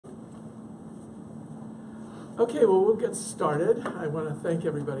Okay, well, we'll get started. I want to thank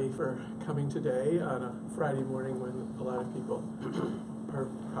everybody for coming today on a Friday morning when a lot of people are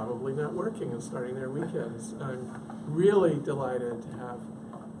probably not working and starting their weekends. I'm really delighted to have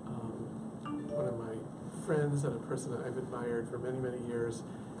one of my friends and a person that I've admired for many, many years,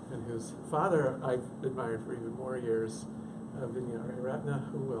 and whose father I've admired for even more years, Vinya,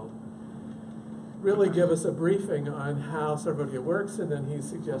 Ariyaratne, who will really give us a briefing on how Sarvodaya works, and then he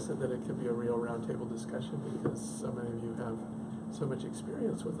suggested that it could be a real roundtable discussion because so many of you have so much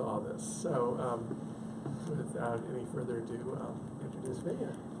experience with all this. So without any further ado, I'll introduce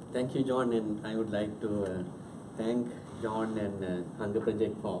Vinya. Thank you, John, and I would like to thank John and Hunger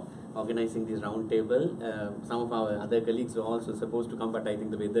Project for organizing this roundtable. Some of our other colleagues were also supposed to come, but I think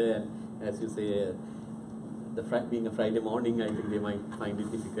the weather, as you say, being a Friday morning, I think they might find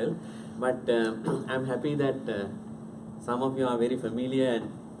it difficult. But I'm happy that some of you are very familiar and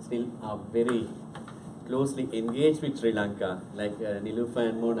still are very closely engaged with Sri Lanka, like Nilufa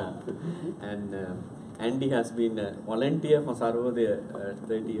and Mona. And Andy has been a volunteer for Sarvodaya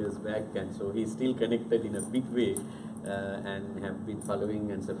 30 years back, and so he's still connected in a big way and have been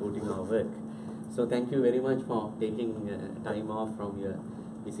following and supporting our work. So thank you very much for taking time off from your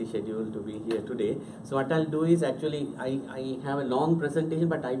busy schedule to be here today. So what I'll do is actually I have a long presentation,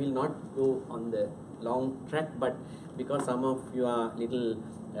 but I will not go on the long track, but because some of you are little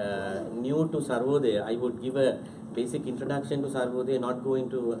new to Sarvodaya, I would give a basic introduction to Sarvodaya, not go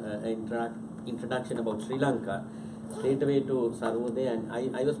into introduction about Sri Lanka, straight away to Sarvodaya. And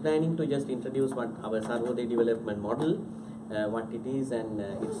I was planning to just introduce what our Sarvodaya development model, what it is and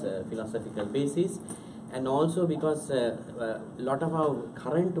its philosophical basis. And also because a lot of our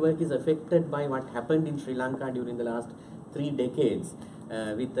current work is affected by what happened in Sri Lanka during the last 3 decades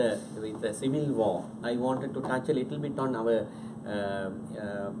with the civil war. I wanted to touch a little bit on our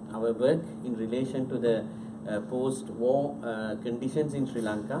work in relation to the post-war conditions in Sri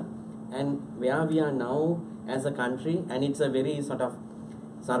Lanka and where we are now as a country. And it's a very sort of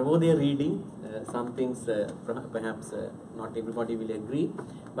Sarvodaya reading. Some things perhaps not everybody will agree,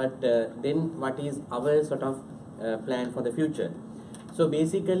 but then what is our sort of plan for the future? So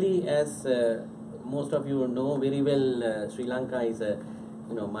basically, as most of you know very well, Sri Lanka is a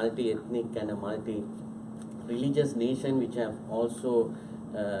multi-ethnic and a multi-religious nation, which have also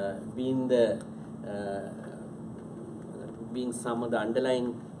been some of the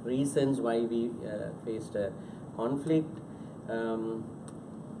underlying reasons why we faced a conflict.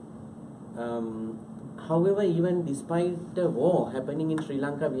 However, even despite the war happening in Sri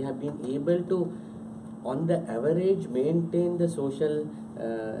Lanka, we have been able to, on the average, maintain the social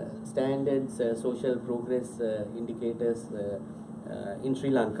standards, social progress indicators in Sri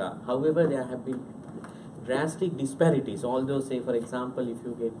Lanka. However, there have been drastic disparities. Although, say, for example, if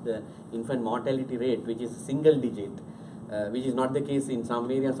you get the infant mortality rate, which is single digit, which is not the case in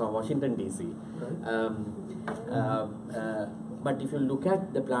some areas of Washington, D.C. Right. But if you look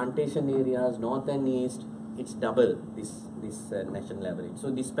at the plantation areas, north and east, it's double this national average.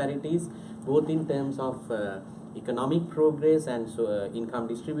 So disparities, both in terms of economic progress and income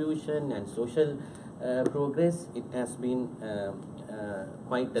distribution and social progress, it has been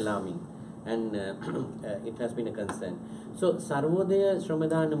quite alarming, and it has been a concern. So Sarvodaya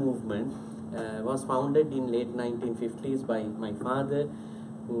Shramadana movement was founded in late 1950s by my father,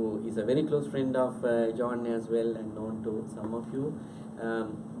 who is a very close friend of John as well and known to some of you.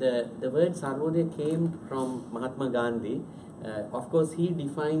 The word Sarvodaya came from Mahatma Gandhi. Of course, he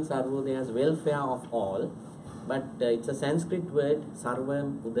defines Sarvodaya as welfare of all, but it's a Sanskrit word,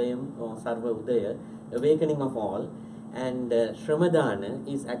 Sarvam Udayam or Sarva Udaya, awakening of all. And Shramadana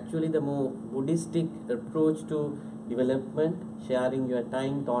is actually the more Buddhistic approach to development, sharing your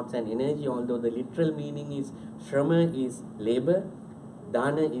time, thoughts and energy, although the literal meaning is Shrama is labor,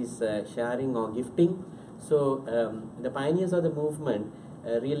 Dana is sharing or gifting. So the pioneers of the movement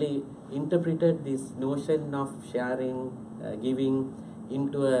really interpreted this notion of sharing, giving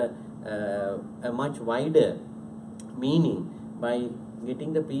into a much wider meaning by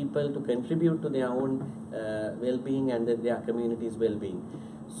getting the people to contribute to their own well-being and their community's well-being.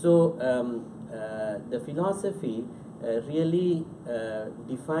 So the philosophy really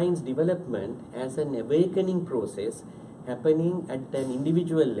defines development as an awakening process happening at an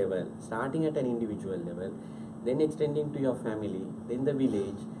individual level, starting at an individual level, then extending to your family, then the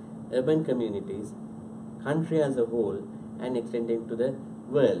village, urban communities, country as a whole, and extending to the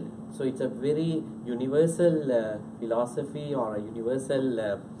world. So it's a very universal philosophy or a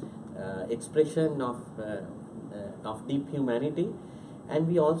universal expression of deep humanity. And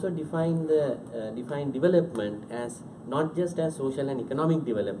we also define development as not just as social and economic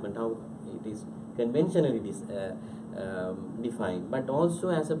development, how it is conventionally defined, but also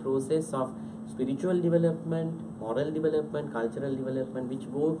as a process of spiritual development, moral development, cultural development, which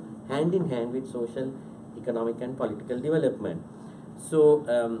go hand in hand with social, economic, and political development. So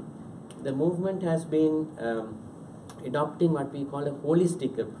the movement has been adopting what we call a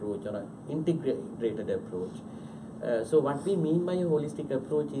holistic approach or an integrated approach. So what we mean by a holistic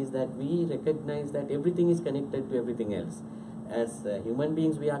approach is that we recognize that everything is connected to everything else. As human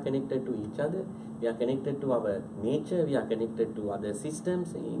beings, we are connected to each other, we are connected to our nature, we are connected to other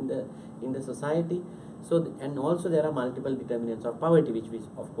systems in the society. So and also there are multiple determinants of poverty, which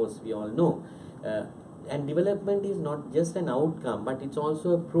of course we all know. And development is not just an outcome, but it's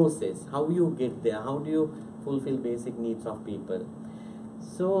also a process. How you get there, how do you fulfill basic needs of people?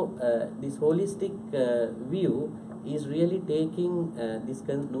 So this holistic view is really taking this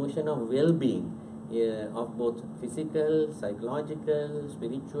notion of well-being of both physical, psychological,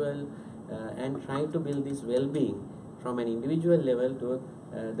 spiritual, and trying to build this well-being from an individual level to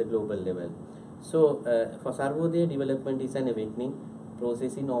the global level. So for Sarvodaya, development is an awakening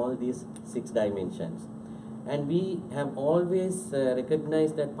process in all these 6 dimensions. And we have always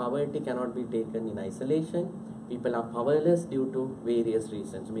recognized that poverty cannot be taken in isolation. People are powerless due to various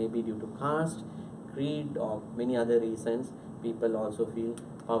reasons, maybe due to caste, creed, or many other reasons. People also feel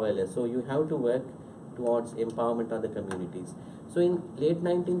powerless. So you have to work towards empowerment of the communities. So in late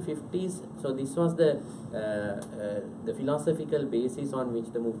 1950s, so this was the philosophical basis on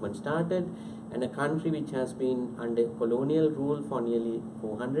which the movement started, and a country which has been under colonial rule for nearly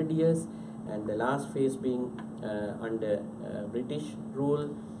 400 years, and the last phase being under British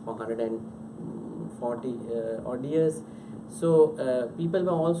rule for 140 odd years. So people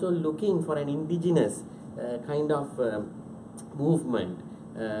were also looking for an indigenous kind of movement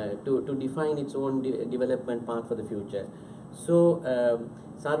to define its own development path for the future. So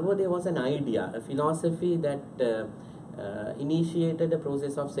Sarvodaya was an idea, a philosophy that initiated a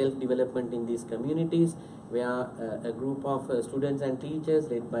process of self-development in these communities, where a group of students and teachers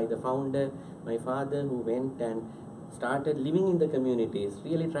led by the founder, my father, who went and started living in the communities,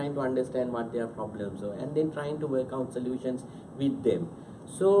 really trying to understand what their problems are, and then trying to work out solutions with them.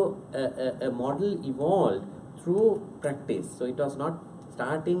 So a model evolved through practice. So it was not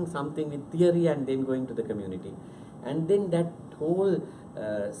starting something with theory and then going to the community. And then that whole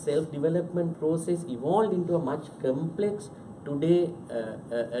self-development process evolved into a much complex, today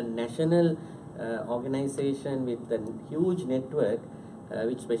a national organization with a huge network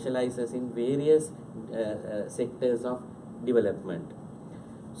which specializes in various sectors of development.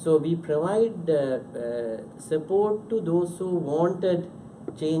 So we provide support to those who wanted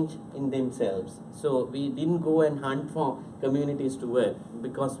change in themselves. So we didn't go and hunt for communities to work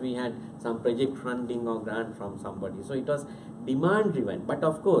because we had some project funding or grant from somebody. So it was demand driven, but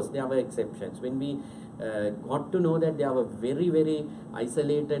of course there were exceptions. When we got to know that there were very, very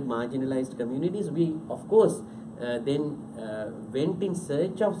isolated, marginalized communities, we of course then went in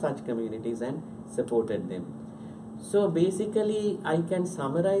search of such communities and supported them. So basically I can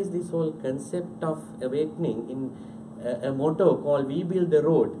summarize this whole concept of awakening in a motto called "We build the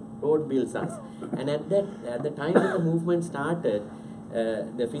road, road builds us." And at the time when the movement started,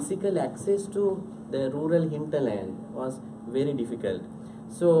 the physical access to the rural hinterland was very difficult.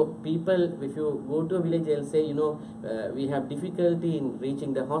 So people, if you go to a village, they'll say, you know, we have difficulty in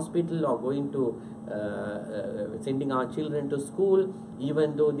reaching the hospital or going to sending our children to school,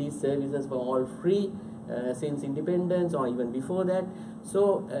 even though these services were all free since independence or even before that.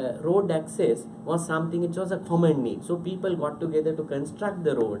 So road access was something, it was a common need. So people got together to construct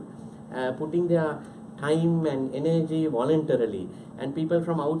the road, putting their time and energy voluntarily, and people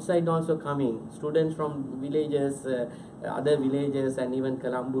from outside also coming, students from villages, other villages, and even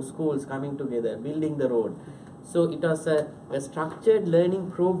Colombo schools coming together, building the road. So it was a structured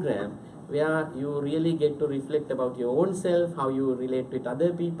learning program where you really get to reflect about your own self, how you relate with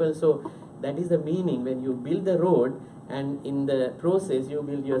other people. So that is the meaning when you build the road, and in the process you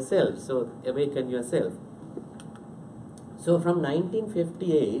build yourself, so awaken yourself. So from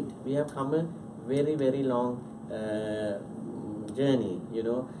 1958 we have come a very, very long journey, you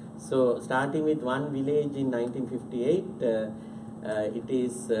know. So starting with one village in 1958, it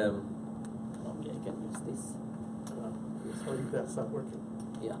is okay, I can use this. Sorry, that's not working.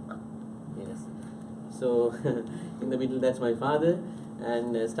 Yeah, yes. So in the middle, that's my father,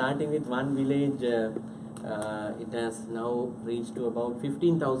 and starting with one village, it has now reached to about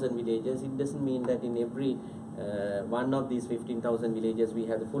 15,000 villages. It doesn't mean that in every one of these 15,000 villages we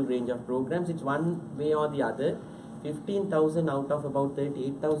have the full range of programs. It's one way or the other. 15,000 out of about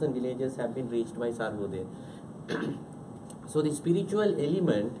 38,000 villages have been reached by Sarvodaya. So the spiritual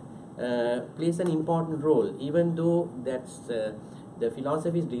element plays an important role, even though that's the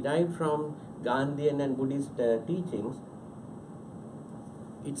philosophy is derived from Gandhian and Buddhist teachings.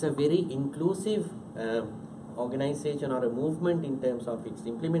 It's a very inclusive organization or a movement in terms of its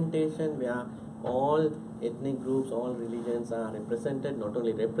implementation, where all ethnic groups, all religions are represented, not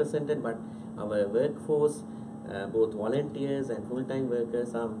only represented, but our workforce, both volunteers and full-time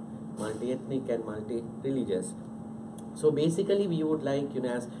workers, are multi-ethnic and multi-religious. So basically we would like,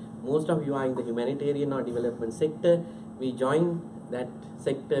 as most of you are in the humanitarian or development sector, we join that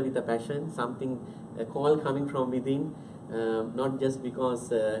sector with a passion, something, a call coming from within, not just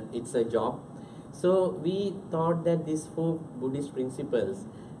because it's a job. So we thought that these 4 Buddhist principles,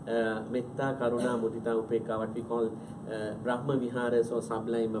 Metta, Karuna, Mudita, Upekha, what we call Brahma Viharas or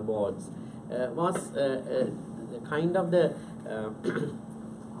sublime abodes, was kind of the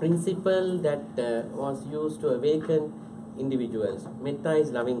principle that was used to awaken individuals. Metta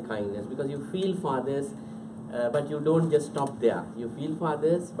is loving kindness, because you feel for others, but you don't just stop there. You feel for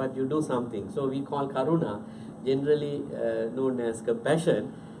others, but you do something. So we call Karuna, generally known as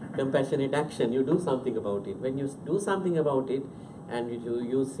compassion, compassionate action. You do something about it. When you do something about it and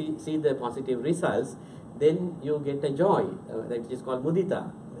you see the positive results, then you get a joy that is called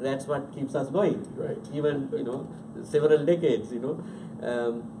mudita. That's what keeps us going, Right. even several decades.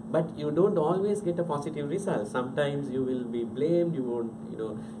 But you don't always get a positive result. Sometimes you will be blamed, you won't,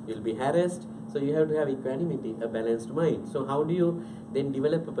 you'll be harassed. So you have to have equanimity, a balanced mind. So how do you then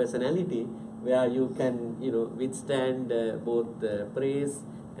develop a personality where you can, withstand both praise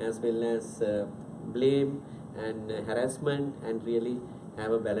as well as blame and harassment, and really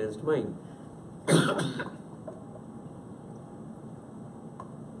have a balanced mind?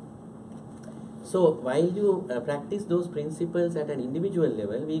 So while you practice those principles at an individual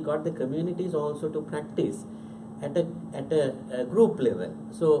level, we got the communities also to practice at a group level.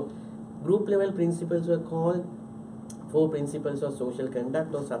 So group level principles were called 4 principles of social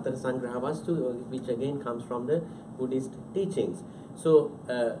conduct, or Satar Sangraha Vastu, which again comes from the Buddhist teachings. So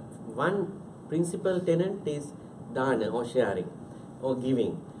one principal tenet is dana, or sharing, or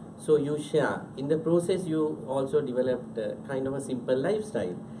giving. So you share. In the process, you also developed kind of a simple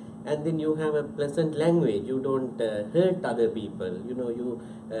lifestyle. And then you have a pleasant language. You don't hurt other people. You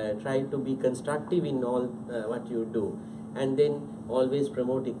try to be constructive in all what you do, and then always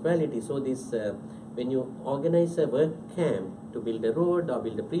promote equality. So this, when you organize a work camp to build a road or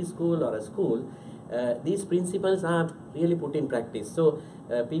build a preschool or a school, these principles are really put in practice. So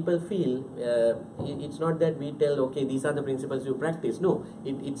people feel it's not that we tell, okay, these are the principles you practice. No,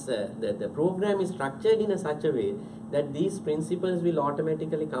 it's the program is structured in such a way that these principles will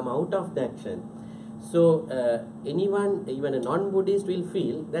automatically come out of the action. So anyone, even a non-Buddhist, will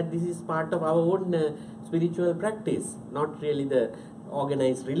feel that this is part of our own spiritual practice, not really the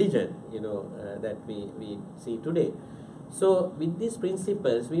organized religion, that we see today. So with these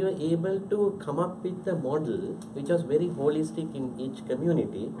principles, we were able to come up with a model which was very holistic in each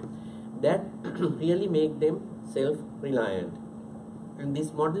community, that really make them self-reliant. And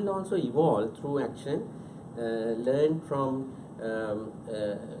this model also evolved through action, learned from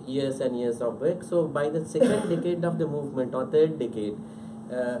years and years of work. So by the second decade of the movement, or third decade,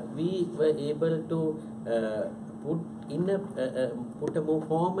 we were able to put a more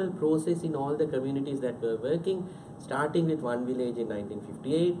formal process in all the communities that were working, starting with 1 village in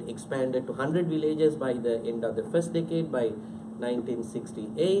 1958, expanded to 100 villages by the end of the first decade, by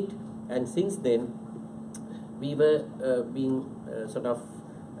 1968, and since then we were being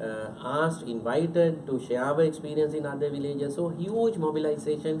asked, invited to share our experience in other villages. So huge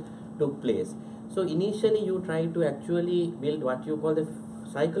mobilization took place. So initially you try to actually build what you call the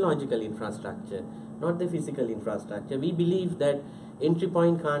psychological infrastructure, not the physical infrastructure. We believe that entry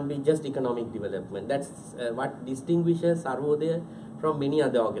point can't be just economic development. That's what distinguishes Sarvodaya from many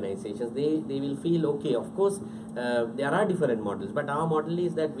other organizations. They will feel, okay, of course there are different models, but our model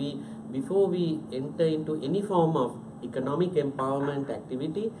is that before we enter into any form of economic empowerment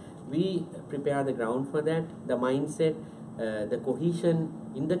activity, we prepare the ground for that, the mindset, the cohesion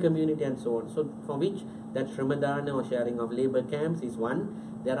in the community, and so on. So for which that Shramadana, or sharing of labor camps, is one.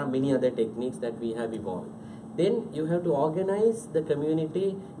 There are many other techniques that we have evolved. Then you have to organize the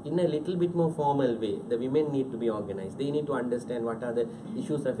community in a little bit more formal way. The women need to be organized. They need to understand what are the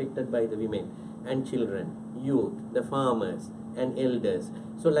issues affected by the women and children, youth, the farmers and elders.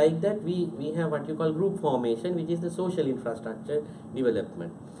 So like that we have what you call group formation, which is the social infrastructure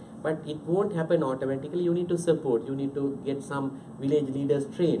development. But it won't happen automatically. You need to support. You need to get some village leaders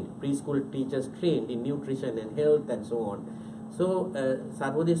trained, preschool teachers trained in nutrition and health and so on. So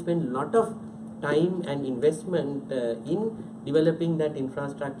Sarvodaya spent a lot of time and investment in developing that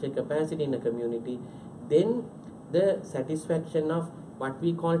infrastructure capacity in a community, then the satisfaction of what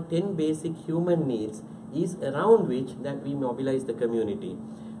we call 10 basic human needs is around which that we mobilize the community.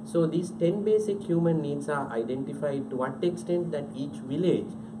 So these 10 basic human needs are identified to what extent that each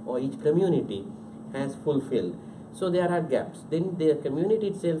village or each community has fulfilled. So there are gaps. Then the community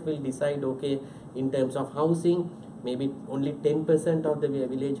itself will decide, okay, in terms of housing, maybe only 10% of the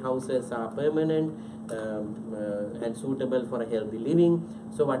village houses are permanent and suitable for a healthy living.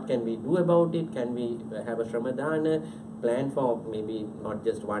 So what can we do about it? Can we have a Shramadana plan for maybe not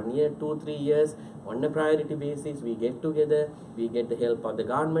just 1 year, 2-3 years on a priority basis? We get together, we get the help of the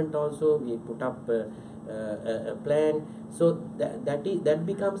government also, we put up a plan. So that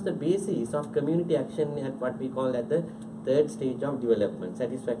becomes the basis of community action at what we call at the third stage of development,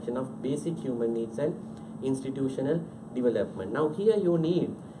 satisfaction of basic human needs and institutional development. Now here you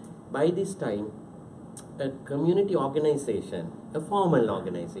need, by this time, a community organization, a formal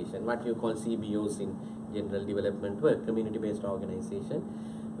organization, what you call CBOs in general development work, community-based organization,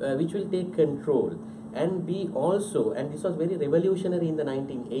 which will take control and be also, and this was very revolutionary in the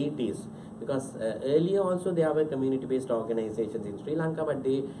 1980s, because earlier also there were community-based organizations in Sri Lanka, but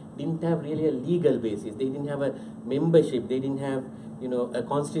they didn't have really a legal basis. They didn't have a membership. They didn't have, you know, a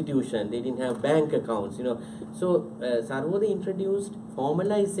constitution. They didn't have bank accounts, you know. So Sarvodaya introduced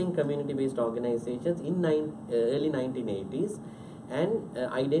formalizing community-based organizations in early 1980s and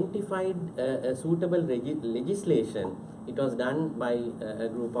identified a suitable legislation. It was done by a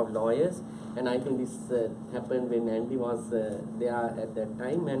group of lawyers, and I think this happened when Andy was there at that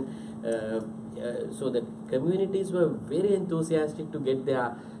time, and so the communities were very enthusiastic to get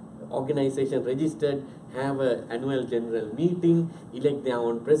their organization registered, have an annual general meeting, elect their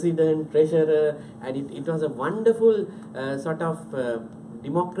own president, treasurer, and it was a wonderful sort of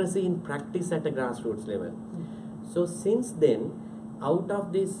democracy in practice at a grassroots level. So since then, out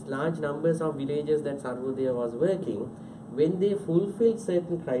of these large numbers of villages that Sarvodaya was working, when they fulfilled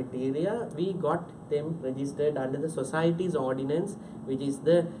certain criteria, we got them registered under the Societies Ordinance, which is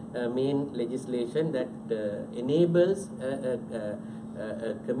the main legislation that enables a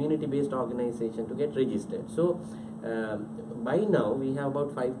community-based organization to get registered. So by now we have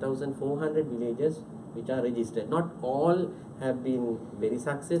about 5,400 villages which are registered. Not all have been very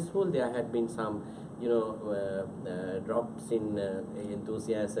successful. There had been some, you know, drops in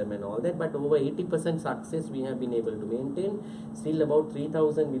enthusiasm and all that, but over 80% success we have been able to maintain. Still about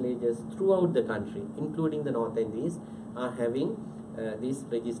 3,000 villages throughout the country, including the north and east, are having these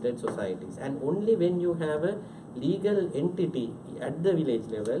registered societies. And only when you have a legal entity at the village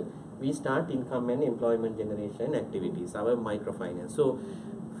level, we start income and employment generation activities, our microfinance. So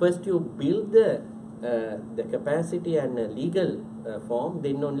first you build the capacity and legal form,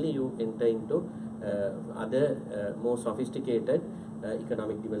 then only you enter into other more sophisticated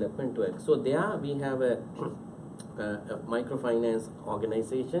economic development work. So there we have a microfinance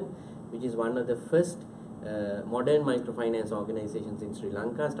organization, which is one of the first modern microfinance organizations in Sri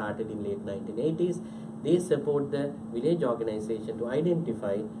Lanka, started in late 1980s. They support the village organization to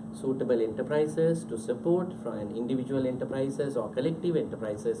identify suitable enterprises, to support from individual enterprises or collective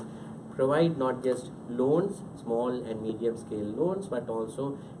enterprises, provide not just loans, small and medium scale loans, but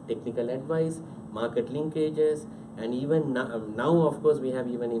also technical advice, market linkages, and even now of course we have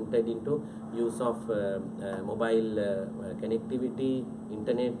even entered into use of mobile connectivity,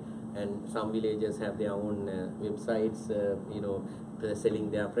 internet, and some villages have their own websites, you know, selling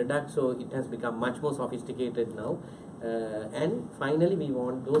their products. So it has become much more sophisticated now, and finally we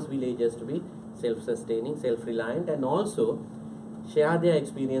want those villages to be self-sustaining, self-reliant, and also share their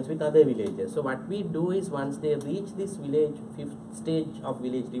experience with other villages. So what we do is, once they reach this village, fifth stage of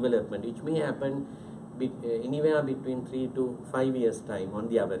village development, which may happen anywhere between 3 to 5 years time on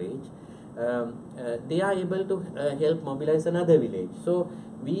the average, they are able to help mobilize another village. So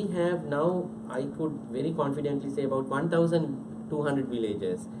we have now, I could very confidently say, about 1,200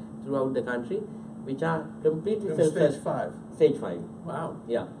 villages throughout the country which are completely stage 5. Stage 5. Wow.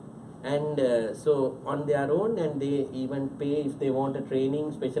 Yeah. And so on their own, and they even pay if they want a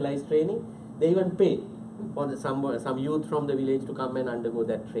training, specialized training, they even pay for some youth from the village to come and undergo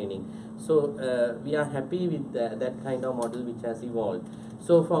that training. So we are happy with that kind of model which has evolved.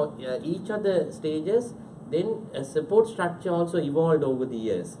 So for each of the stages, then a support structure also evolved over the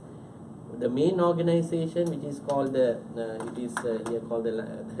years. The main organization, which is called here called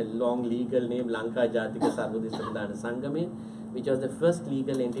the long legal name Lanka Jatika Sarvodaya Sambandhana Sangame, which was the first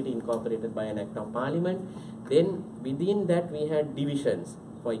legal entity incorporated by an act of parliament. Then within that we had divisions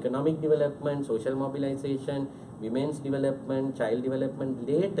for economic development, social mobilization, women's development, child development.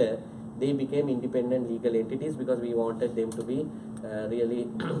 Later they became independent legal entities because we wanted them to be really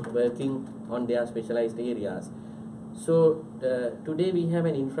working on their specialized areas. So today we have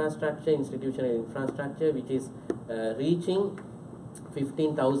an infrastructure, institutional infrastructure, which is reaching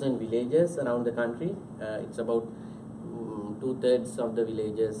 15,000 villages around the country. It's about 2/3 of the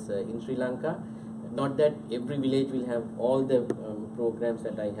villages in Sri Lanka. Not that every village will have all the programs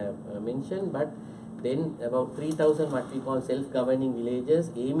that I have mentioned, but then about 3,000 what we call self-governing villages,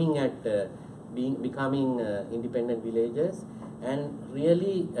 aiming at becoming independent villages, and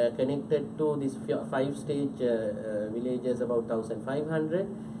really connected to this 5-stage villages about 1,500,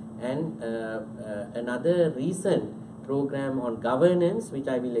 and another recent program on governance, which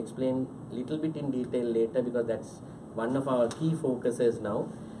I will explain little bit in detail later, because that's one of our key focuses now.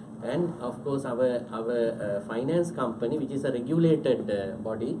 And of course our finance company, which is a regulated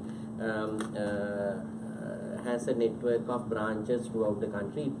body, has a network of branches throughout the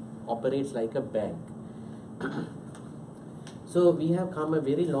country. It operates like a bank. So we have come a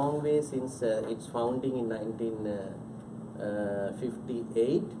very long way since its founding in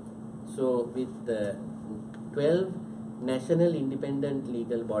 1958. So with 12 national independent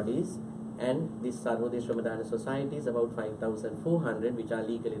legal bodies, and this Sarvodaya Shramadana societies, about 5,400, which are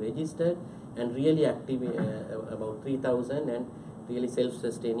legally registered, and really active about 3,000, and really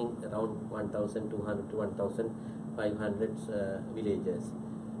self-sustaining around 1,200 to 1,500 villages.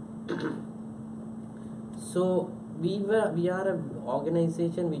 So we are an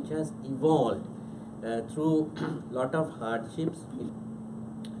organization which has evolved through lot of hardships.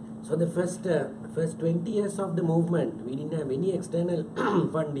 So the first 20 years of the movement, we didn't have any external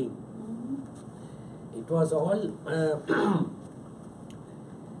funding. It was all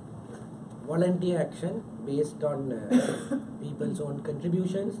volunteer action based on people's own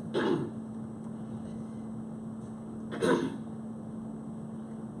contributions.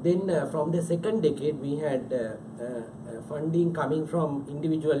 Then from the second decade, we had funding coming from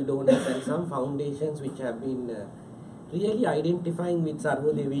individual donors and some foundations which have been really identifying with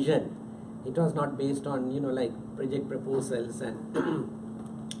Sarvodaya vision. It was not based on, like project proposals and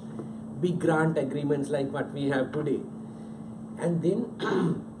big grant agreements like what we have today. And then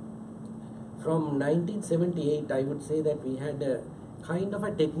from 1978, I would say that we had a kind of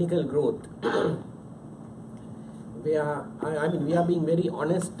a technical growth. We are being very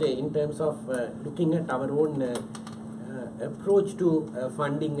honest in terms of looking at our own approach to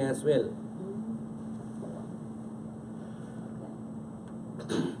funding as well.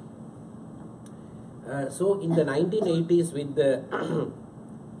 So in the 1980s, with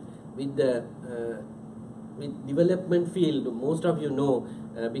development field, most of you know,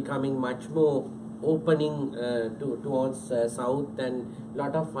 becoming much more opening towards south, and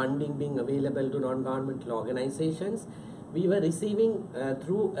lot of funding being available to non-governmental organizations, we were receiving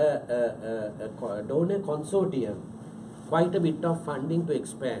through a donor consortium quite a bit of funding to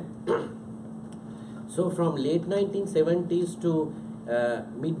expand. So from late 1970s to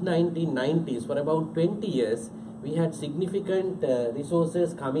mid 1990s, for about 20 years, we had significant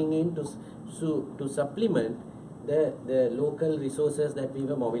resources coming in to supplement the local resources that we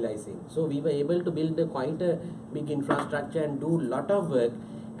were mobilizing. So we were able to build quite a big infrastructure and do a lot of work.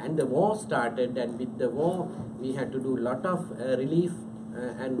 And the war started, and with the war we had to do a lot of relief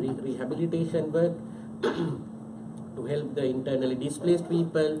and rehabilitation work to help the internally displaced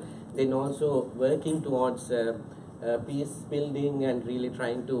people, then also working towards peace building and really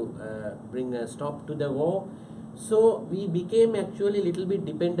trying to bring a stop to the war. So we became actually a little bit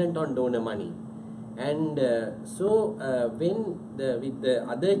dependent on donor money. And with the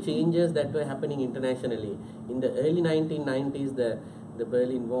other changes that were happening internationally, in the early 1990s, the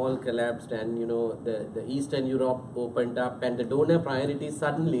Berlin Wall collapsed, and the Eastern Europe opened up, and the donor priorities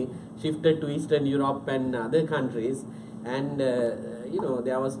suddenly shifted to Eastern Europe and other countries, and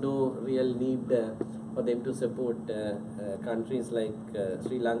there was no real need for them to support countries like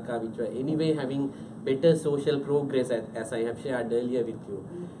Sri Lanka, which were anyway having better social progress, as I have shared earlier with you.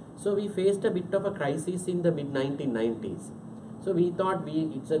 So we faced a bit of a crisis in the mid 1990s. So we thought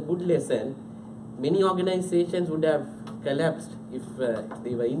it's a good lesson. Many organizations would have collapsed if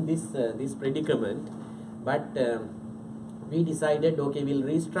they were in this predicament, but we decided, okay, we'll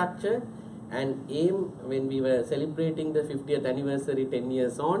restructure and aim, when we were celebrating the 50th anniversary 10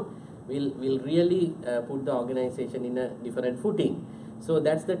 years on, we'll really put the organization in a different footing. So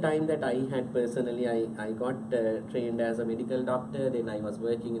that's the time that I had personally, I got trained as a medical doctor. Then I was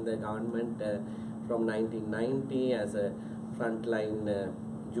working in the government from 1990 as a frontline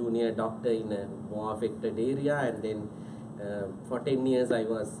junior doctor in a war affected area, and then for 10 years I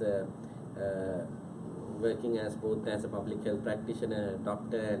was working as both as a public health practitioner,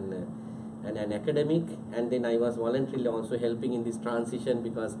 doctor, and and an academic, and then I was voluntarily also helping in this transition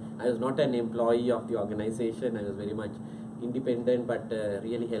because I was not an employee of the organization. I was very much independent, but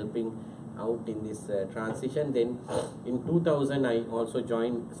really helping out in this transition. Then in 2000 I also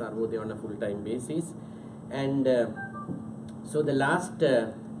joined Sarvodaya on a full-time basis, and so the last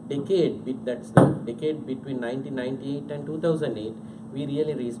decade, that's the decade between 1998 and 2008, we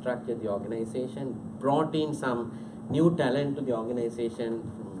really restructured the organization, brought in some new talent to the organization,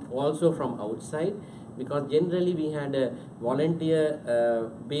 also from outside, because generally we had a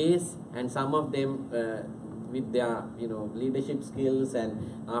volunteer base, and some of them with their leadership skills,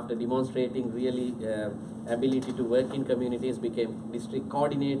 and after demonstrating really ability to work in communities, became district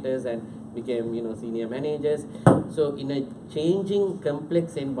coordinators and became senior managers. So in a changing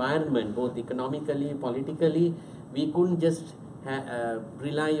complex environment, both economically, politically, we couldn't just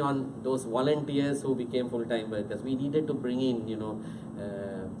rely on those volunteers who became full-time workers. We needed to bring in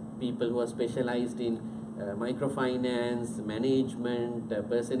people who are specialized in microfinance, management,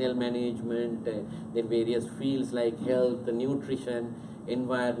 personnel management, then various fields like health, nutrition,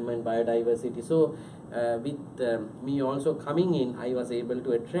 environment, biodiversity. So with me also coming in, I was able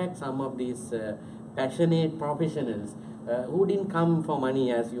to attract some of these passionate professionals who didn't come for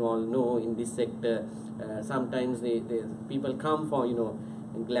money, as you all know, in this sector. Sometimes people come for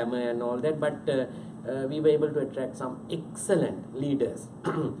glamour and all that, but we were able to attract some excellent leaders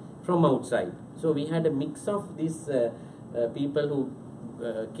from outside. So we had a mix of these people who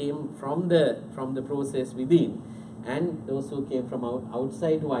came from the process within, and those who came from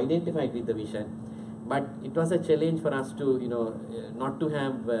outside who identified with the vision. But it was a challenge for us to not to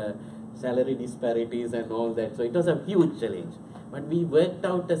have salary disparities and all that. So it was a huge challenge. But we worked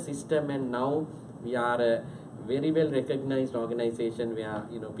out a system, and now we are a very well recognized organization where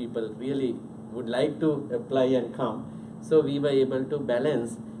people really would like to apply and come. So we were able to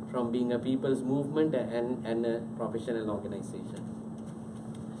balance from being a people's movement and a professional organization.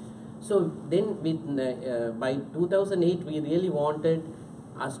 So then by 2008 we really wanted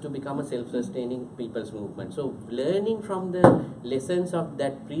us to become a self-sustaining people's movement. So learning from the lessons of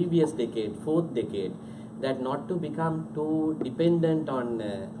that previous decade, fourth decade, that not to become too dependent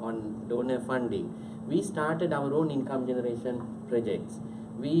on donor funding, we started our own income generation projects.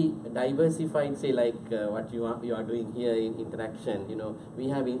 We diversified, say like what you are doing here in Interaction. We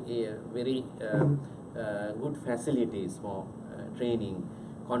have very good facilities for training,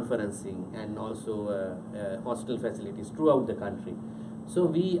 conferencing, and also hostel facilities throughout the country. So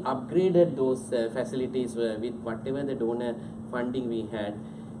we upgraded those facilities with whatever the donor funding we had,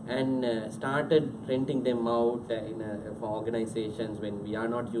 and started renting them out for organizations when we are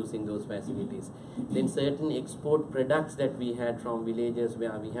not using those facilities. Then certain export products that we had from villages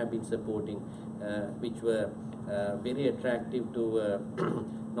where we have been supporting, which were very attractive to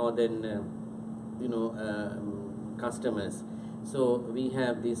northern customers. So we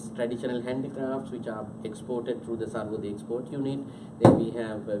have these traditional handicrafts which are exported through the Sarvodaya export unit.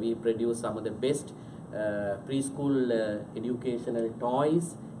 Then we produce some of the best preschool educational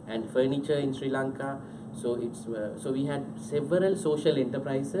toys and furniture in Sri Lanka. So so we had several social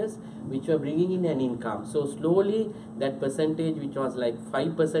enterprises which were bringing in an income. So slowly that percentage, which was like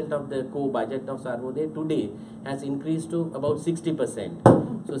 5% of the core budget of Sarvodaya, today has increased to about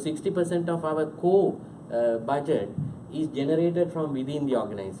 60%. So 60% of our core budget is generated from within the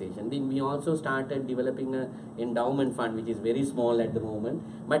organization. Then we also started developing an endowment fund, which is very small at the moment,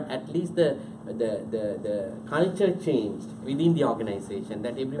 but at least the culture changed within the organization,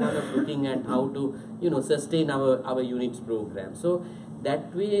 that everyone is looking at how to sustain our units program. So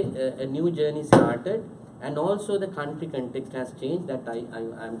that way a new journey started, and also the country context has changed, that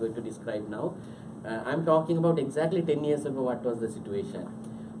I'm going to describe now. I'm talking about exactly 10 years ago what was the situation.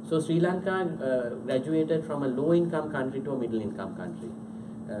 So Sri Lanka graduated from a low-income country to a middle-income country.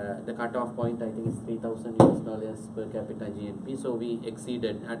 The cutoff point, I think, is $3,000 per capita GNP. So we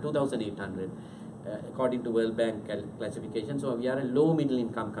exceeded 2,800 according to World Bank classification. So we are a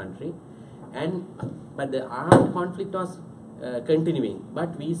low-middle-income country, but the armed conflict was continuing.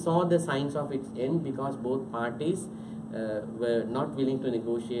 But we saw the signs of its end, because both parties were not willing to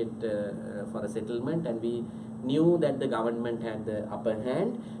negotiate for a settlement, and we knew that the government had the upper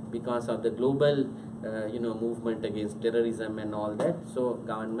hand because of the global movement against terrorism and all that. So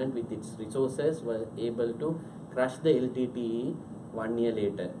government with its resources were able to crush the LTTE 1 year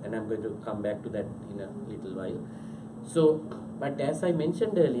later, and I'm going to come back to that in a little while. So, but as I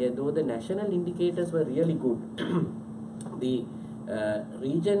mentioned earlier, though the national indicators were really good, the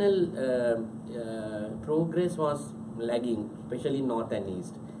regional progress was lagging, especially north and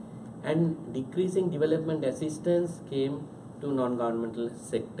east, and decreasing development assistance came to non-governmental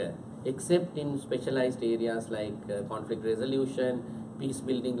sector. except in specialized areas like conflict resolution, peace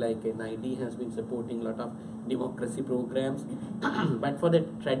building, like NID has been supporting a lot of democracy programs. But for the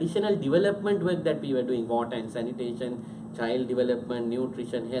traditional development work that we were doing, water and sanitation, child development,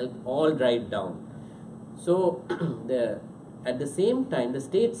 nutrition, health, all dried down. So at the same time, the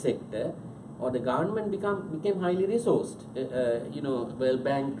state sector or the government became highly resourced. World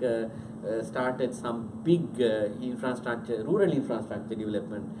Bank started some big rural infrastructure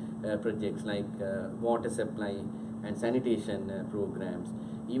development projects like water supply and sanitation programs,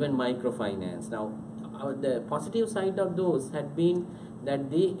 even microfinance. Now, the positive side of those had been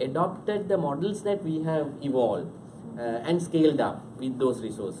that they adopted the models that we have evolved and scaled up with those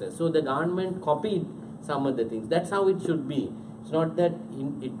resources. So the government copied some of the things. That's how it should be. It's not that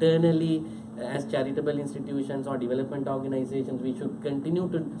eternally, as charitable institutions or development organizations, we should continue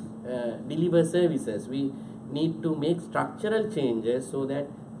to deliver services. We need to make structural changes so that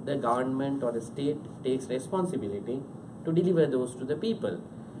the government or the state takes responsibility to deliver those to the people.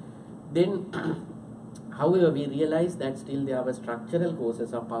 Then, however, we realized that still there were structural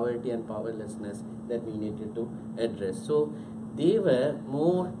causes of poverty and powerlessness that we needed to address. So they were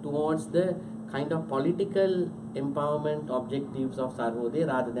more towards the kind of political empowerment objectives of Sarvodaya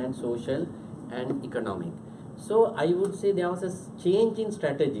rather than social and economic. So I would say there was a change in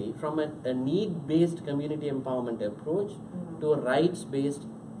strategy from a need-based community empowerment approach to a rights-based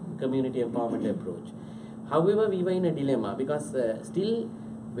community empowerment approach. However, we were in a dilemma because still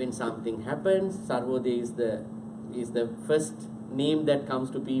when something happens, Sarvodaya is the first name that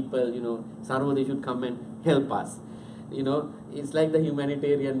comes to people. Sarvodaya should come and help us. It's like the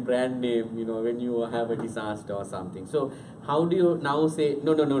humanitarian brand name, when you have a disaster or something. So how do you now say,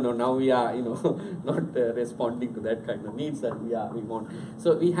 no, now we are, not responding to that kind of needs that we want.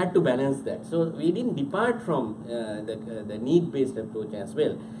 So we had to balance that. So we didn't depart from the need-based approach as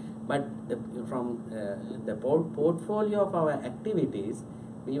well. But from the portfolio of our activities,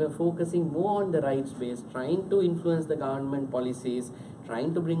 we were focusing more on the rights-based, trying to influence the government policies,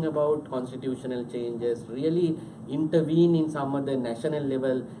 trying to bring about constitutional changes, really intervene in some of the national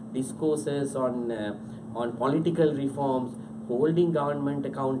level discourses on political reforms, holding government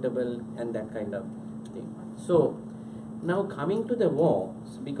accountable, and that kind of thing. So now coming to the war,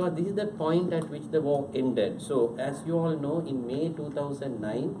 because this is the point at which the war ended. So as you all know, in May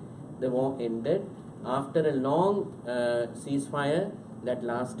 2009, the war ended after a long ceasefire that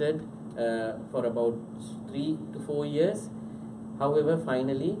lasted for about 3 to 4 years. However,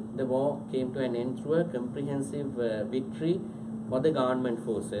 finally, the war came to an end through a comprehensive victory for the government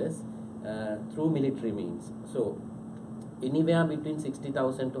forces through military means. So, anywhere between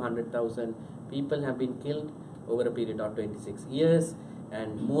 60,000 to 100,000 people have been killed over a period of 26 years,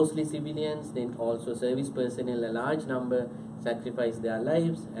 and mostly civilians, then also service personnel, a large number sacrificed their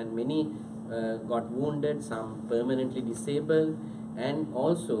lives, and many got wounded, some permanently disabled, and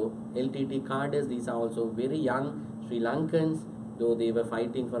also LTT cadres. These are also very young Sri Lankans, though they were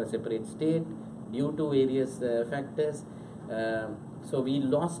fighting for a separate state due to various factors. So we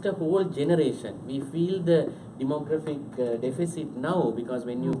lost a whole generation. We feel the demographic deficit now, because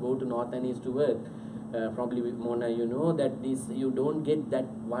when you go to North and East to work, probably with Mona, you know that you don't get that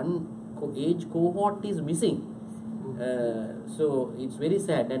one age cohort is missing. So it's very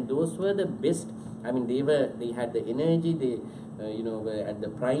sad, and those were the best. I mean, they had the energy, they were at the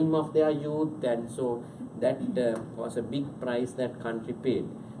prime of their youth, and so that was a big price that country paid.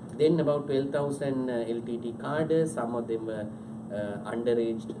 Then about 12,000 LTT cadres, some of them were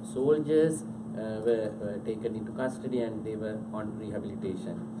underaged soldiers, were taken into custody, and they were on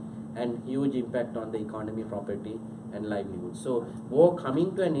rehabilitation, and huge impact on the economy, property, and livelihood. So war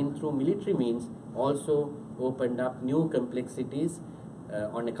coming to an end through military means also opened up new complexities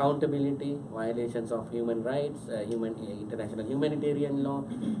on accountability, violations of human rights, international humanitarian law,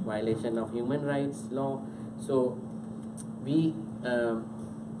 violation of human rights law. So we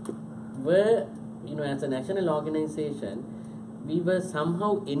were, as a national organization, we were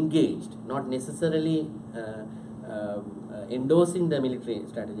somehow engaged, not necessarily endorsing the military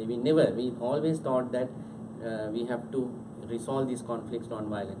strategy. We always thought that we have to resolve these conflicts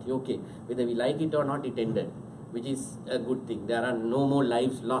non-violently. Okay, whether we like it or not, it ended, which is a good thing. There are no more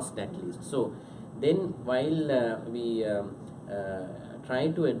lives lost, at least. So then, while we try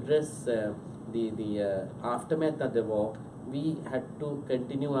to address the aftermath of the war, we had to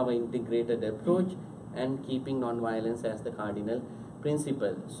continue our integrated approach and keeping non-violence as the cardinal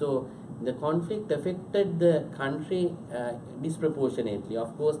principle. So the conflict affected the country disproportionately.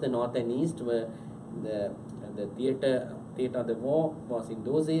 Of course, the North and East were the theater of the war was in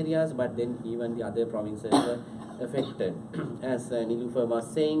those areas, but then even the other provinces were affected. As Nilufer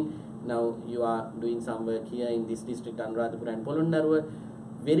was saying, now you are doing some work here in this district, Anuradhapura and Polundar were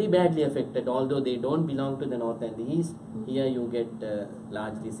very badly affected, although they don't belong to the north and the east. Here you get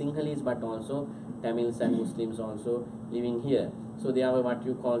largely Sinhalese, but also Tamils and Muslims also living here. So they are what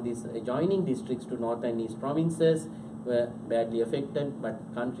you call these adjoining districts to north and east provinces were badly affected, but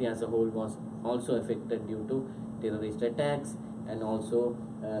country as a whole was also affected due to terrorist attacks, and also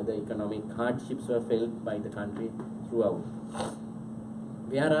the economic hardships were felt by the country throughout.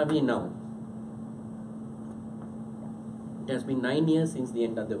 Where are we now? It has been 9 years since the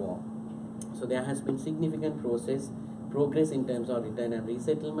end of the war. So there has been significant progress in terms of return and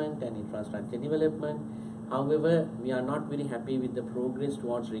resettlement and infrastructure development. However, we are not very happy with the progress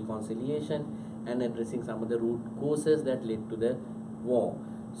towards reconciliation and addressing some of the root causes that led to the war.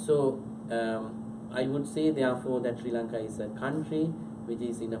 So I would say therefore that Sri Lanka is a country which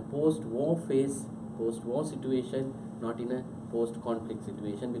is in a post-war phase, post-war situation, not in a post-conflict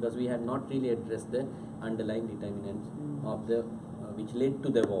situation, because we had not really addressed the underlying determinants of the which led to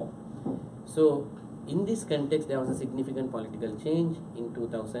the war. So in this context, there was a significant political change in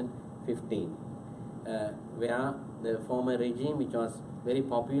 2015, where the former regime, which was very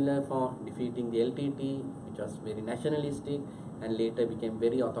popular for defeating the LTT, which was very nationalistic and later became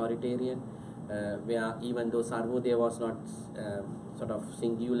very authoritarian, where even though Sarvodaya was not sort of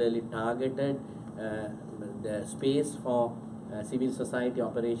singularly targeted, the space for civil society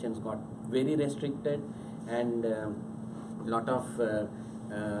operations got very restricted, and lot of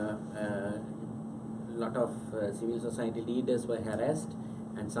civil society leaders were harassed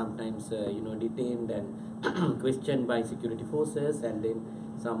and sometimes detained and questioned by security forces, and then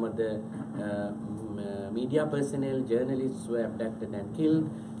some of the media personnel, journalists were abducted and killed.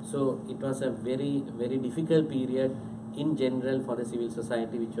 So it was a very, very difficult period in general for the civil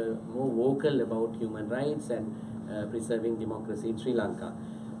society, which were more vocal about human rights and preserving democracy in Sri Lanka.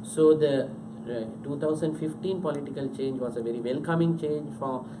 So the 2015 political change was a very welcoming change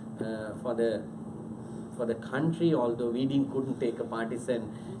for the country, although we couldn't take a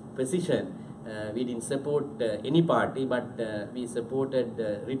partisan position. We didn't support any party, but we supported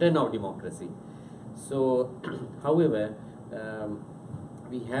the return of democracy. So, however,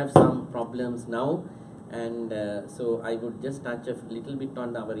 we have some problems now, and so I would just touch a little bit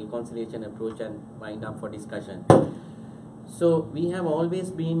on our reconciliation approach and wind up for discussion. So we have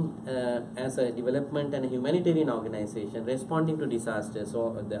always been, as a development and a humanitarian organization, responding to disasters.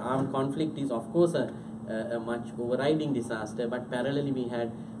 So the armed conflict is of course a much overriding disaster, but parallelly we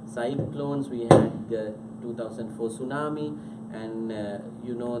had cyclones, we had the 2004 tsunami, and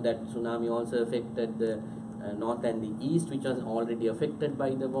you know that tsunami also affected the north and the east, which was already affected by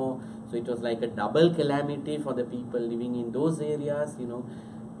the war. So it was like a double calamity for the people living in those areas,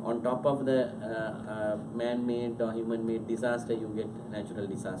 on top of the man-made or human-made disaster, you get natural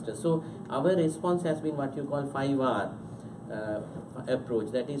disaster. So our response has been what you call 5R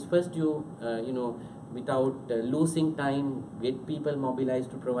approach. That is, first you without losing time, get people mobilized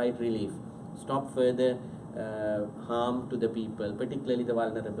to provide relief, stop further harm to the people, particularly the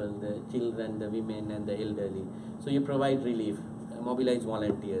vulnerable, the children, the women and the elderly. So you provide relief, mobilize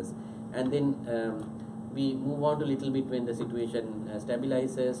volunteers, and then we move on to a little bit when the situation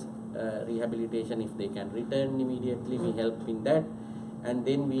stabilizes, rehabilitation, if they can return immediately, we help in that, and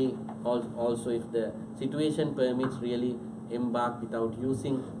then we also, if the situation permits, really embark without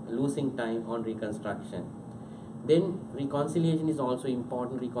losing time on reconstruction. Then reconciliation is also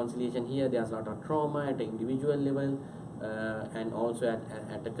important. Reconciliation here, there's a lot of trauma at an individual level and also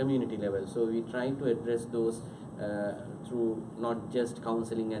at a community level. So we try to address those through not just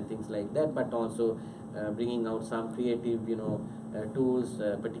counseling and things like that, but also bringing out some creative, tools,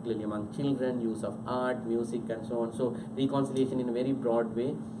 particularly among children, use of art, music, and so on. So reconciliation in a very broad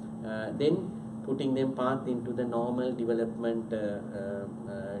way. Then putting them path into the normal development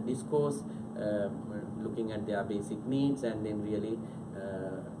discourse, looking at their basic needs, and then really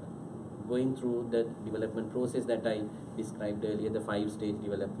going through the development process that I described earlier, the 5-stage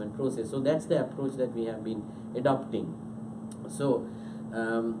development process. So that's the approach that we have been adopting. So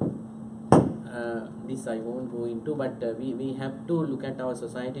this I won't go into, but we have to look at our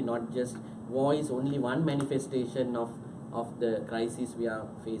society, not just war is only one manifestation of the crisis we are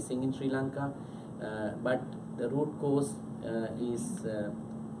facing in Sri Lanka, but the root cause is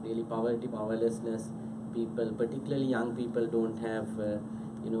really poverty, powerlessness. People, particularly young people, don't have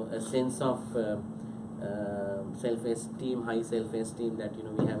a sense of self-esteem, high self-esteem that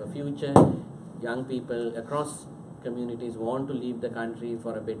we have a future. Young people across communities want to leave the country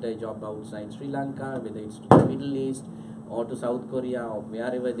for a better job outside Sri Lanka, whether it's to the Middle East or to South Korea or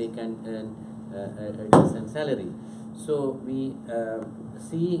wherever they can earn a decent salary. So we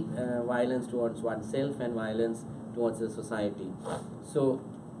see violence towards oneself and violence towards the society. So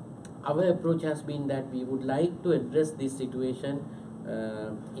our approach has been that we would like to address this situation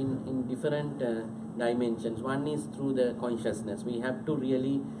in different dimensions. One is through the consciousness. We have to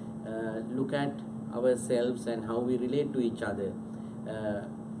really look at ourselves and how we relate to each other,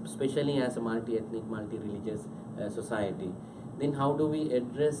 especially as a multi-ethnic, multi-religious society. Then how do we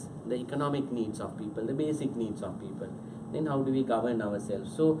address the economic needs of people, the basic needs of people? Then how do we govern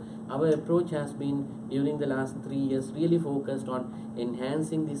ourselves? So our approach has been during the last 3 years really focused on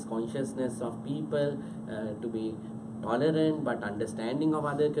enhancing this consciousness of people to be tolerant but understanding of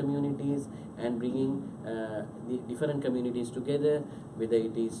other communities, and bringing the different communities together, whether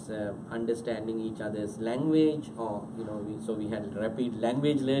it is understanding each other's language, or so we had rapid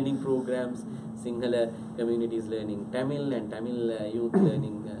language learning programs, Sinhala communities learning Tamil, and Tamil youth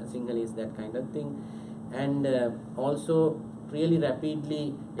learning Sinhalese, that kind of thing. And also really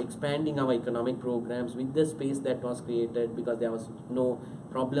rapidly expanding our economic programs with the space that was created, because there was no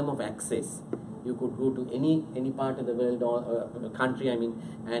problem of access. You could go to any part of the world or country,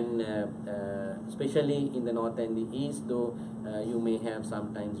 and especially in the north and the east, though you may have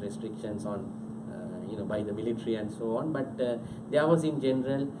sometimes restrictions on by the military and so on, but there was in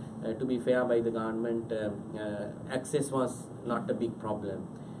general, to be fair by the government, access was not a big problem.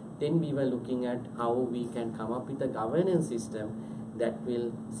 Then we were looking at how we can come up with a governance system that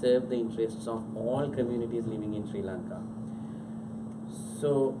will serve the interests of all communities living in Sri Lanka.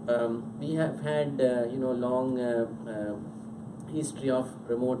 So we have had long history of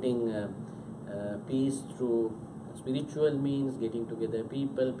promoting peace through spiritual means, getting together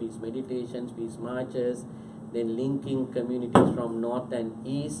people, peace meditations, peace marches, then linking communities from north and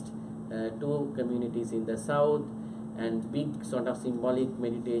east to communities in the south, and big sort of symbolic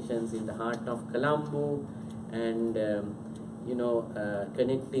meditations in the heart of Colombo, and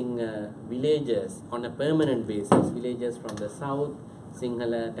connecting villages on a permanent basis, villages from the south,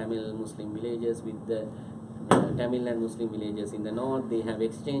 Sinhala, Tamil, Muslim villages, with the Tamil and Muslim villages in the north. They have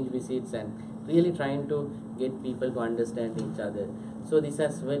exchange visits and really trying to get people to understand each other. So this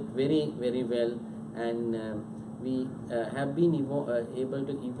has worked very, very well, and we have been able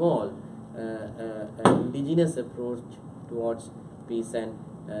to evolve an indigenous approach towards peace and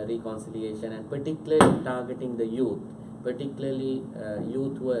reconciliation, and particularly targeting the youth, particularly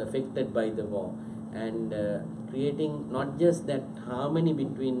youth who are affected by the war, and creating not just that harmony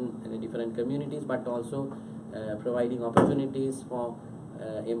between different communities, but also providing opportunities for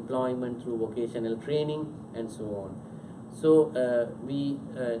employment through vocational training and so on. So we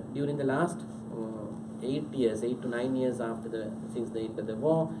during the last 8 to 9 years since the end of the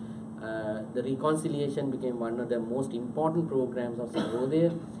war, the reconciliation became one of the most important programs of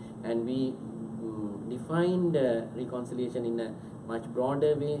Sarvodaya, and we defined reconciliation in a much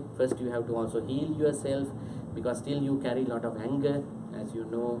broader way. First, you have to also heal yourself, because still you carry a lot of anger. As you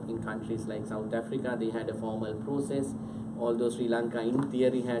know, in countries like South Africa, they had a formal process, although Sri Lanka in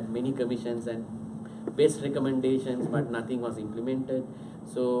theory had many commissions and best recommendations, but nothing was implemented.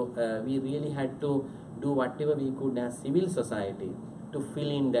 So we really had to do whatever we could as civil society to fill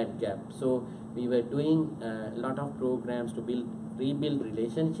in that gap. So we were doing a lot of programs to rebuild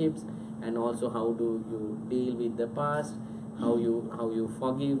relationships, and also how do you deal with the past, how you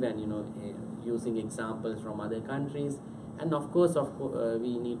forgive, and using examples from other countries. And of course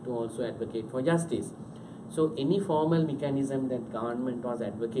we need to also advocate for justice. So any formal mechanism that government was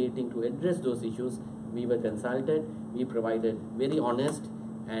advocating to address those issues, we were consulted. We provided very honest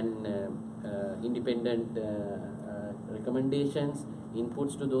and independent recommendations,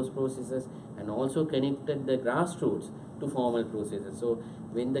 inputs to those processes, and also connected the grassroots to formal processes. So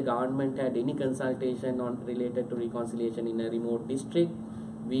when the government had any consultation related to reconciliation in a remote district,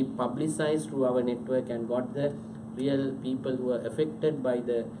 we publicized through our network and got the real people who are affected by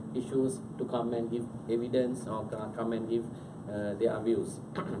the issues to come and give evidence, or come and give their views.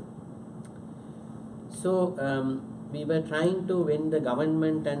 So we were trying to, when the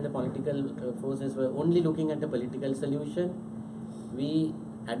government and the political forces were only looking at the political solution, we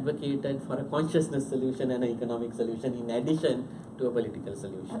advocated for a consciousness solution and an economic solution in addition to a political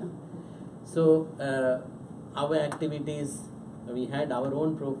solution. So our activities, we had our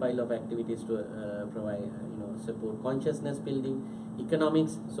own profile of activities to provide, support consciousness building,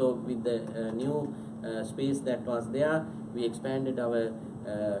 economics. So with the new space that was there, we expanded our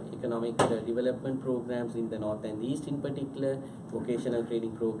economic development programs in the north and the east, in particular vocational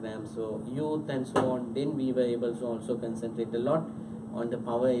training programs, so youth and so on. Then we were able to also concentrate a lot on the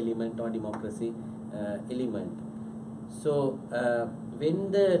power element or democracy element. So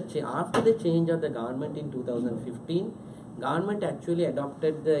when after the change of the government in 2015, government actually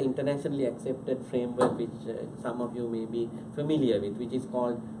adopted the internationally accepted framework, which some of you may be familiar with, which is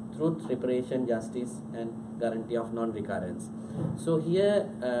called Truth, Reparation, Justice and Guarantee of Non-Recurrence. So here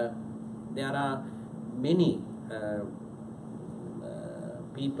there are many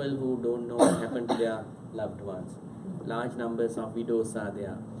people who don't know what happened to their loved ones. Large numbers of widows are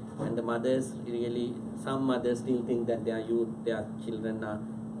there, and the mothers really, some mothers still think that their children are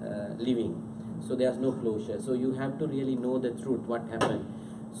living. So there's no closure. So you have to really know the truth, what happened.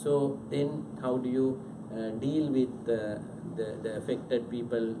 So then how do you deal with the affected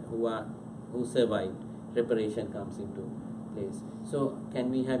people who survived? Reparation comes into place. So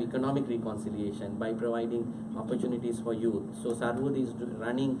can we have economic reconciliation by providing opportunities for youth? So Sarvodaya is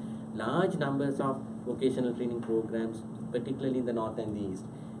running large numbers of vocational training programs, particularly in the north and the east,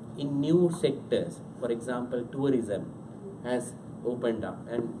 in new sectors. For example, tourism has opened up,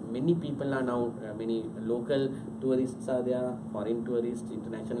 and many people are now, many local tourists are there, foreign tourists,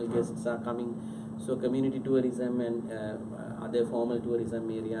 international guests are coming. So community tourism and other formal tourism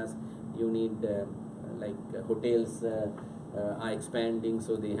areas, you need hotels are expanding,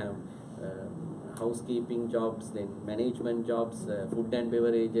 so they have housekeeping jobs, then management jobs, food and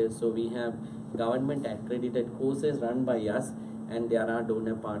beverages. So we have government accredited courses run by us, and there are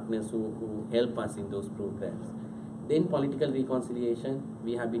donor partners who help us in those programs. Then political reconciliation,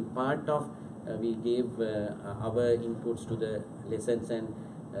 we have been part of, we gave our inputs to the lessons and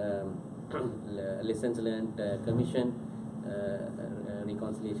lessons learned commission,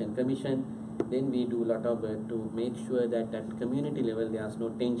 reconciliation commission. Then we do a lot of work to make sure that at community level there is no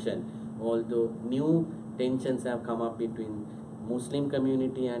tension, although new tensions have come up between Muslim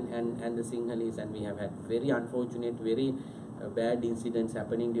community and the Sinhalese, and we have had very unfortunate, very bad incidents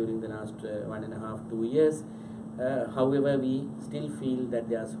happening during the last 1.5 to 2 years. However, we still feel that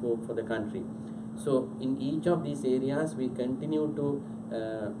there is hope for the country. So in each of these areas we continue to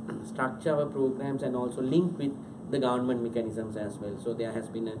structure our programs and also link with the government mechanisms as well. So there has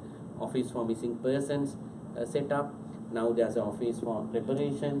been an office for missing persons set up. Now there's an office for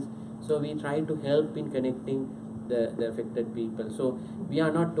reparations. So we try to help in connecting the affected people. So we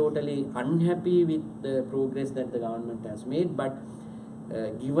are not totally unhappy with the progress that the government has made, but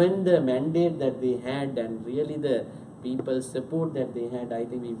given the mandate that they had and really the people's support that they had, I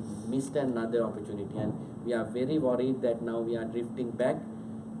think we missed another opportunity, and we are very worried that now we are drifting back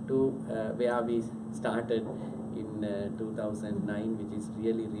to where we started in 2009, which is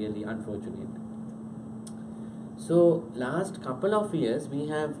really, really unfortunate. So last couple of years we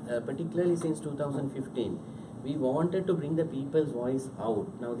have, particularly since 2015, we wanted to bring the people's voice out.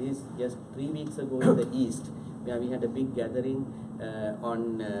 Now this just 3 weeks ago in the East, where we had a big gathering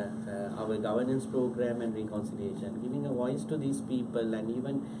on our governance program and reconciliation, giving a voice to these people, and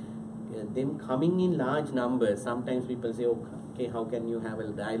even them coming in large numbers. Sometimes people say, okay, how can you have a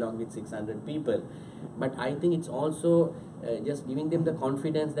dialogue with 600 people? But I think it's also just giving them the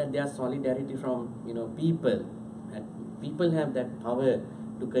confidence that there's solidarity from people, and people have that power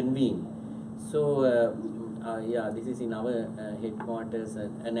to convene. So yeah, this is in our headquarters,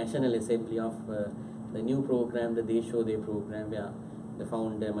 a National Assembly of the new program, the They Show They program, where the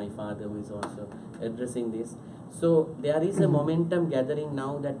founder, my father, who is also addressing this. So there is a momentum gathering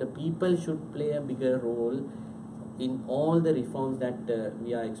now that the people should play a bigger role in all the reforms that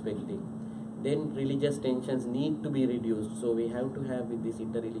we are expecting. Then religious tensions need to be reduced, so we have to have with this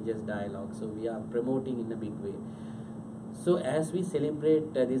interreligious dialogue. So we are promoting in a big way. So as we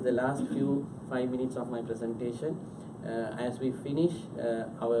celebrate, this is the last 5 minutes of my presentation, as we finish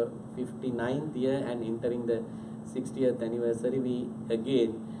our 59th year and entering the 60th anniversary, we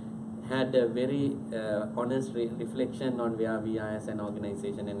again had a very honest reflection on where we are as an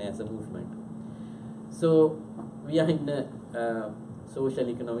organization and as a movement. So we are in a social,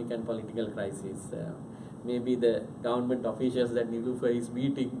 economic and political crisis. Maybe the government officials that Nilufer is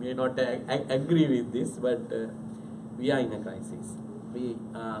meeting may not agree with this, but we are in a crisis.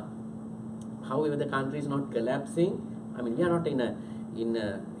 However, the country is not collapsing. I mean, we are not in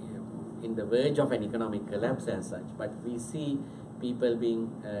the verge of an economic collapse as such, but we see people being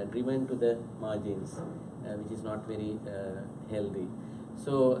driven to the margins, which is not very healthy.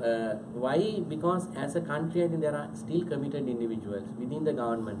 So why? Because as a country, I think there are still committed individuals within the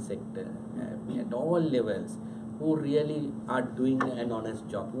government sector at all levels who really are doing an honest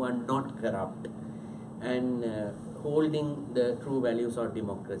job, who are not corrupt, and holding the true values of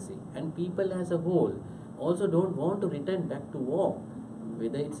democracy. And people as a whole also don't want to return back to war,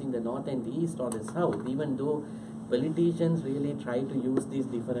 whether it's in the north and the east or the south, even though politicians really try to use these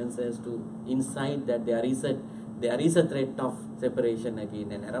differences to incite that there is a there is a threat of separation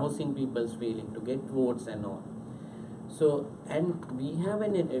again and arousing people's feeling to get votes and all. So, and we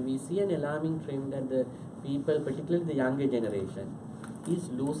see an alarming trend that the people, particularly the younger generation, is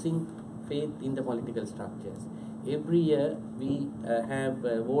losing faith in the political structures. Every year we have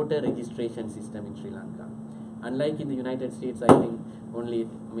a voter registration system in Sri Lanka. Unlike in the United States, I think only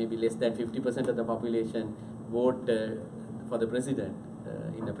maybe less than 50% of the population vote for the president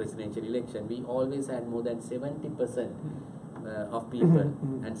in the presidential election. We always had more than 70% of people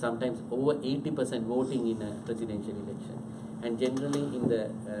and sometimes over 80% voting in a presidential election, and generally in the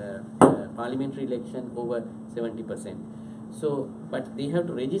parliamentary election over 70%. So, but they have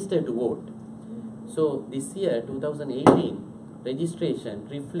to register to vote. So this year 2018 registration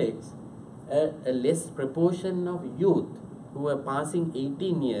reflects a less proportion of youth who are passing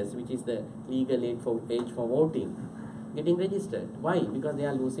 18 years, which is the legal age for voting, getting registered. Why? Because they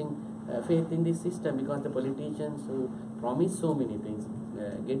are losing faith in this system, because the politicians who promise so many things,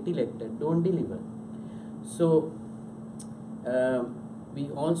 get elected, don't deliver. So we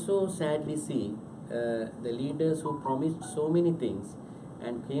also sadly see the leaders who promised so many things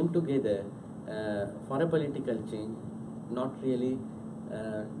and came together for a political change, not really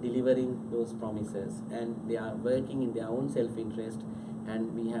delivering those promises, and they are working in their own self-interest,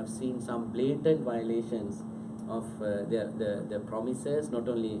 and we have seen some blatant violations of their promises, not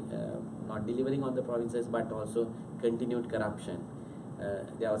only not delivering on the promises but also continued corruption.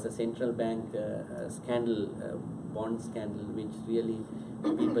 There was a central bank scandal, bond scandal, which really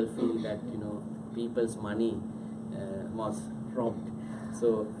people feel that people's money was robbed.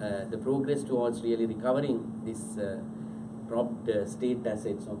 So the progress towards really recovering this robbed state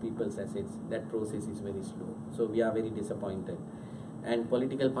assets or people's assets, that process is very slow. So we are very disappointed, and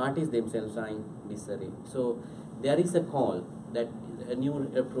political parties themselves are in disarray. So there is a call that a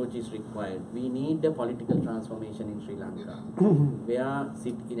new approach is required. We need a political transformation in Sri Lanka,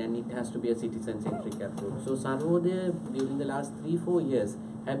 and it has to be a citizen-centric approach. So Sarvodaya, during the last 3-4 years,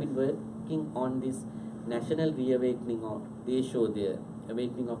 have been working on this national reawakening of Deshodaya,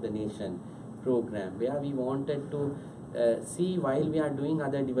 awakening of the nation program, where we wanted to see, while we are doing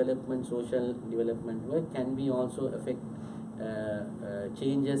other development, social development work, can we also affect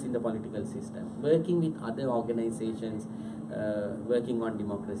changes in the political system, working with other organizations, working on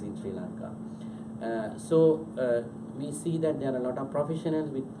democracy in Sri Lanka. So we see that there are a lot of professionals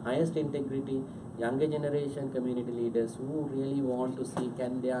with highest integrity, younger generation community leaders who really want to see,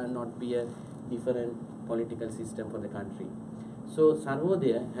 can there not be a different political system for the country. So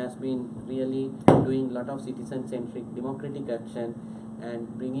Sarvodaya has been really doing a lot of citizen-centric democratic action and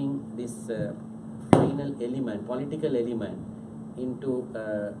bringing this final element, political element, into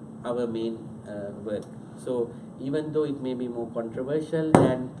our main work. So even though it may be more controversial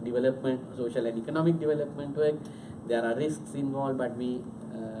than development, social and economic development work, there are risks involved, but we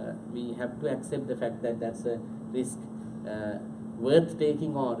have to accept the fact that that's a risk worth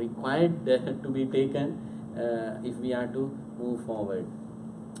taking or required to be taken if we are to move forward.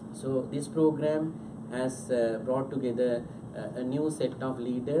 So this program has brought together a new set of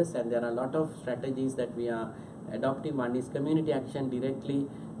leaders, and there are a lot of strategies that we are adopting. One is community action, directly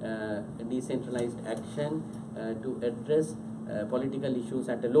decentralized action to address political issues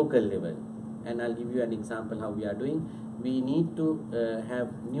at a local level. And I'll give you an example how we are doing. We need to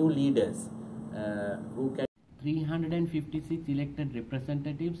have new leaders who can 356 elected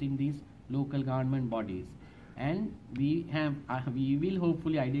representatives in these local government bodies, and we will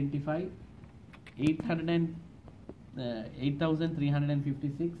hopefully identify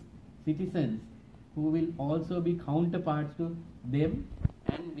 8,356 citizens who will also be counterparts to them,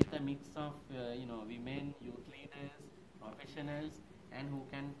 and with a mix of women, youth leaders, professionals, and who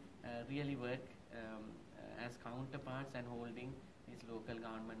can really work as counterparts and holding these local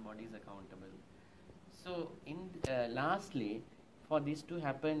government bodies accountable. So lastly, for this to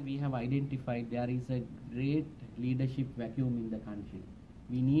happen, we have identified there is a great leadership vacuum in the country.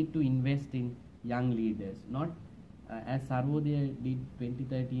 We need to invest in young leaders, not as Sarvodaya did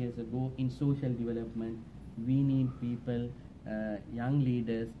 20-30 years ago in social development. We need people, young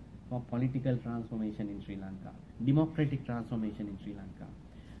leaders, for political transformation in Sri Lanka, democratic transformation in Sri Lanka.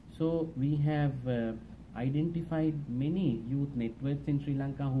 So we have identified many youth networks in Sri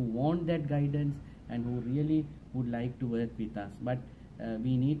Lanka who want that guidance and who really would like to work with us. But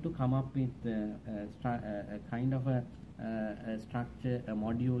we need to come up with a kind of a structure, a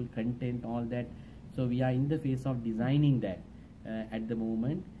module, content, all that. So we are in the phase of designing that at the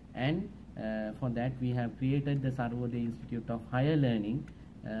moment, and for that we have created the Sarvodaya Institute of Higher Learning.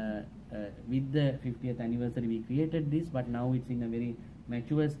 With the 50th anniversary we created this, but now it's in a very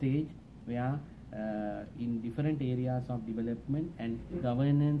mature stage where in different areas of development, and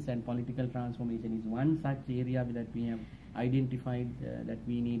governance and political transformation is one such area that we have identified that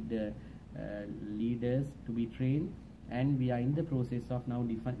we need leaders to be trained, and we are in the process of now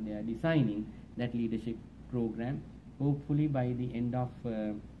designing that leadership program. Hopefully by the end of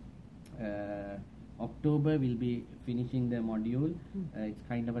October we'll be finishing the module. It's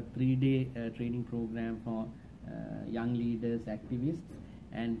kind of a 3-day training program for young leaders, activists,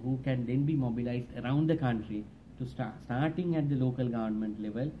 and who can then be mobilized around the country to starting at the local government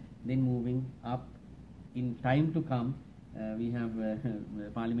level, then moving up. In time to come, we have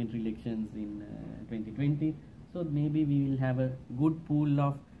parliamentary elections in 2020, so maybe we will have a good pool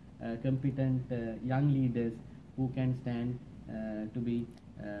of competent young leaders who can stand to be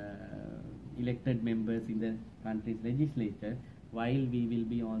elected members in the country's legislature, while we will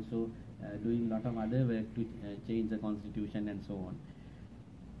be also doing a lot of other work to change the constitution and so on.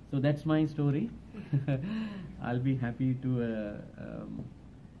 So that's my story. I'll be happy to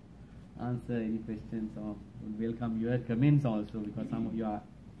answer any questions, or welcome your comments also, because some of you are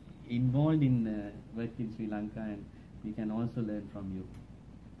involved in work in Sri Lanka, and we can also learn from you.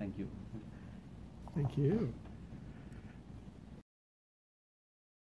 Thank you. Thank you.